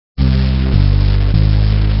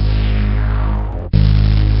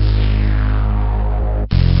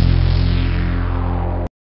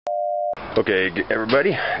Okay,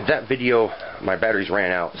 everybody, that video, my batteries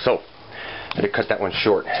ran out, so I had to cut that one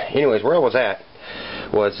short. Anyways, where I was at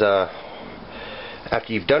was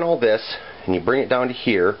after you've done all this and you bring it down to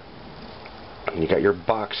here and you got your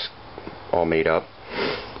box all made up,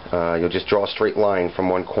 you'll just draw a straight line from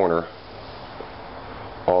one corner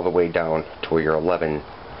all the way down to where your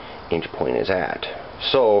 11-inch point is at.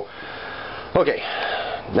 So, okay,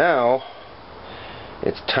 now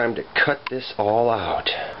it's time to cut this all out.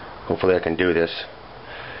 Hopefully I can do this.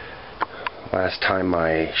 Last time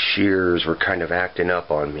my shears were kind of acting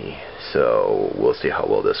up on me, so we'll see how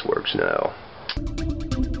well this works now.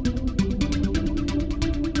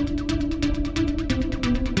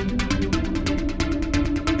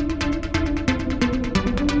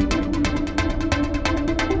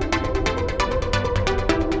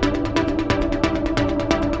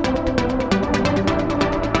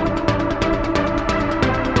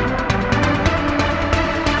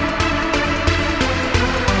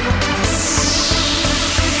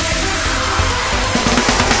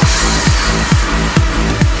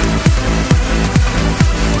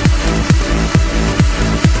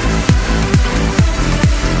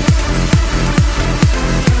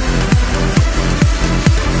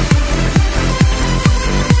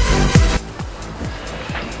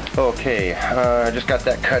 Okay, I just got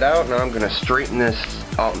that cut out. Now I'm going to straighten this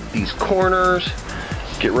out, these corners,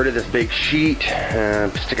 get rid of this big sheet,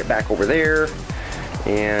 and stick it back over there,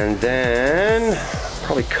 and then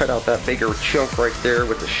probably cut out that bigger chunk right there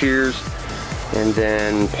with the shears, and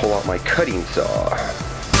then pull out my cutting saw.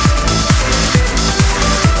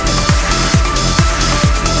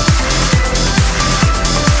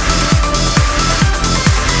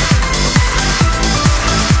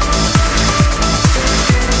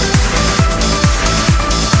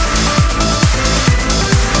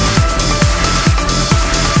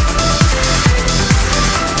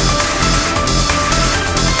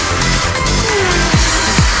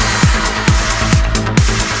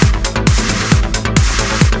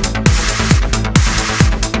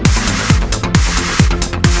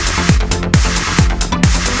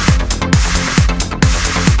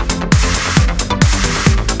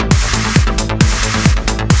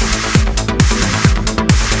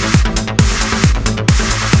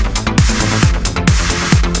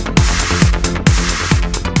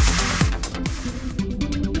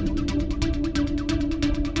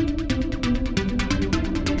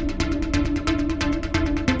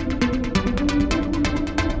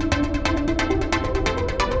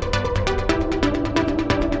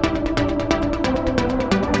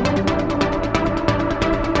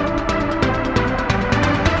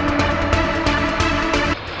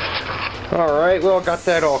 Alright, well, got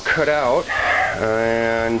that all cut out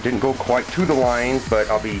and didn't go quite to the lines, but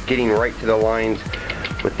I'll be getting right to the lines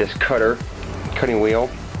with this cutting wheel.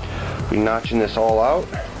 Be notching this all out,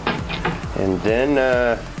 and then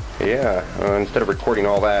instead of recording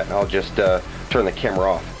all that, I'll just turn the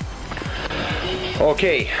camera off.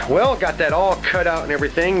 Okay, well, got that all cut out and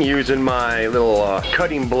everything using my little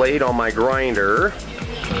cutting blade on my grinder.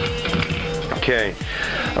 Okay,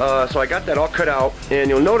 so I got that all cut out, and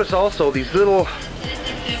you'll notice also these little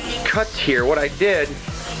cuts here. What I did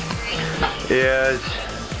is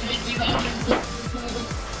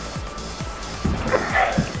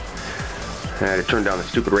I had to turn down the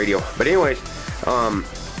stupid radio. But anyways,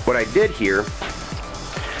 what I did here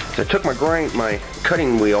is I took my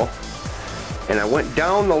cutting wheel and I went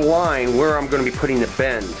down the line where I'm going to be putting the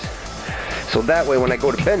bends. So that way when I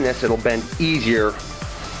go to bend this, it'll bend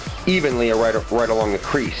evenly right along the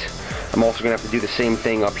crease. I'm also going to have to do the same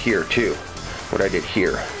thing up here too, what I did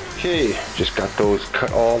here. Okay, just got those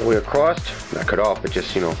cut all the way across. Not cut off, but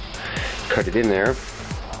just, you know, cut it in there.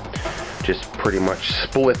 Just pretty much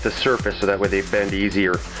split the surface so that way they bend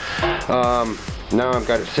easier. Now I've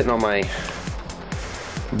got it sitting on my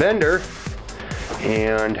bender,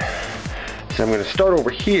 and so I'm going to start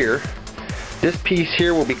over here. This piece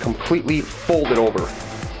here will be completely folded over.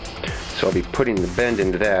 So I'll be putting the bend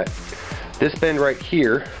into that. This bend right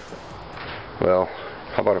here, well,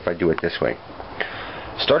 how about if I do it this way?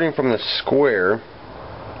 Starting from the square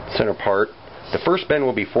center part, the first bend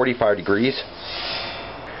will be 45 degrees,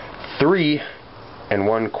 3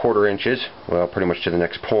 1/4 inches, well, pretty much to the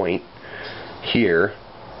next point here.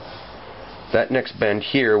 That next bend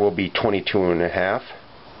here will be 22 1/2,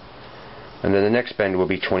 and then the next bend will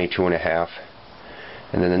be 22 1/2,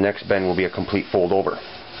 and then the next bend will be a complete fold over.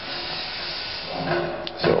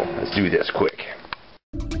 So let's do this quick.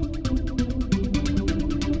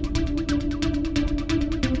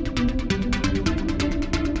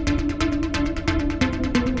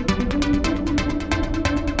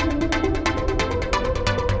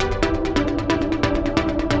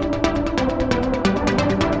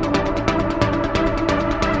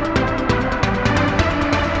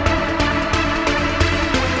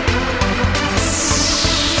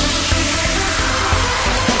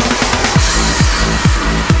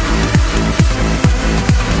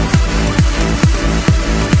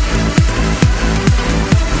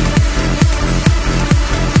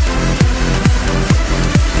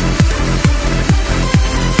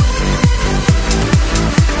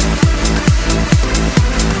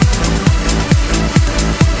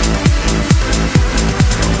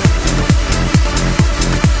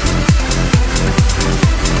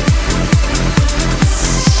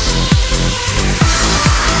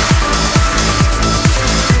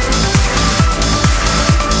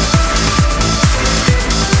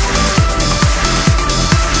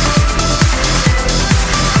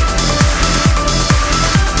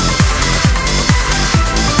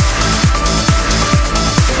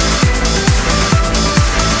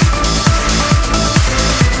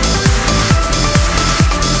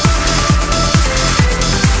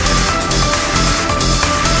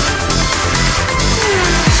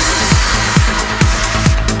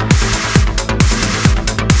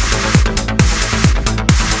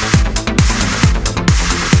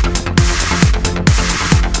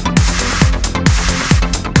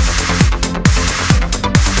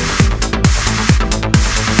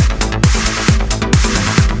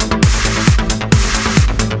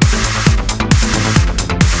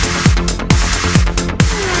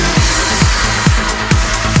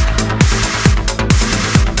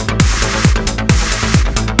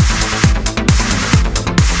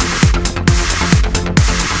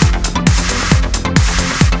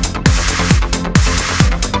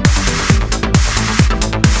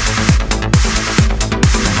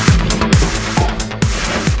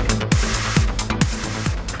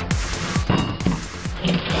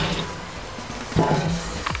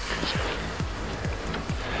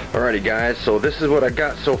 Alrighty guys, so this is what I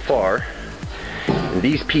got so far. And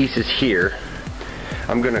these pieces here,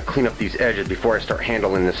 I'm going to clean up these edges before I start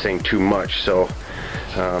handling this thing too much. So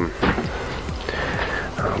I'll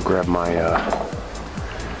grab my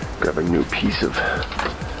grab a new piece of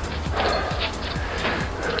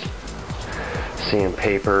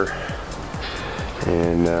sandpaper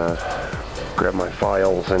and grab my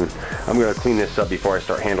files, and I'm going to clean this up before I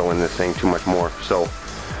start handling this thing too much more. So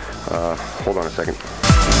hold on a second.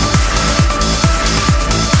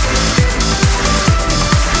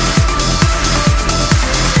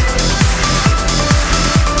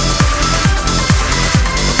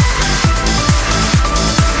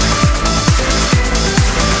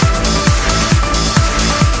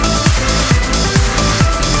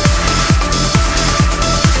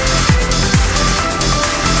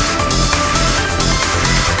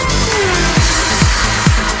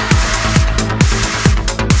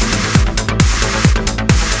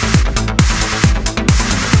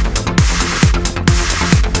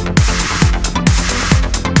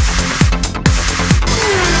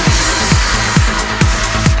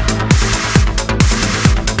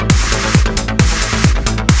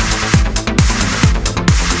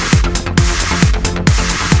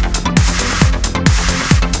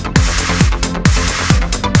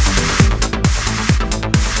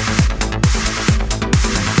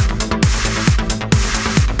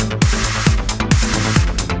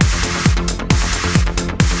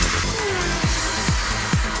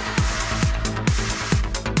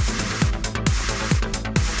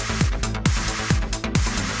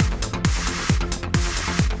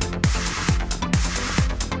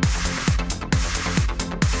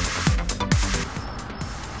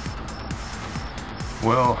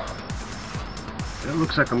 Well, it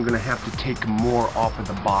looks like I'm going to have to take more off of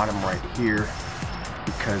the bottom right here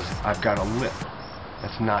because I've got a lip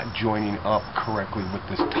that's not joining up correctly with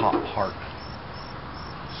this top part.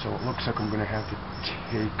 So it looks like I'm going to have to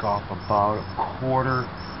take off about 1/4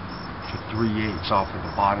 to 3/8 off of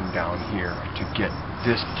the bottom down here to get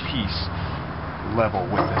this piece level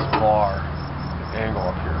with this bar, the angle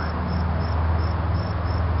up here.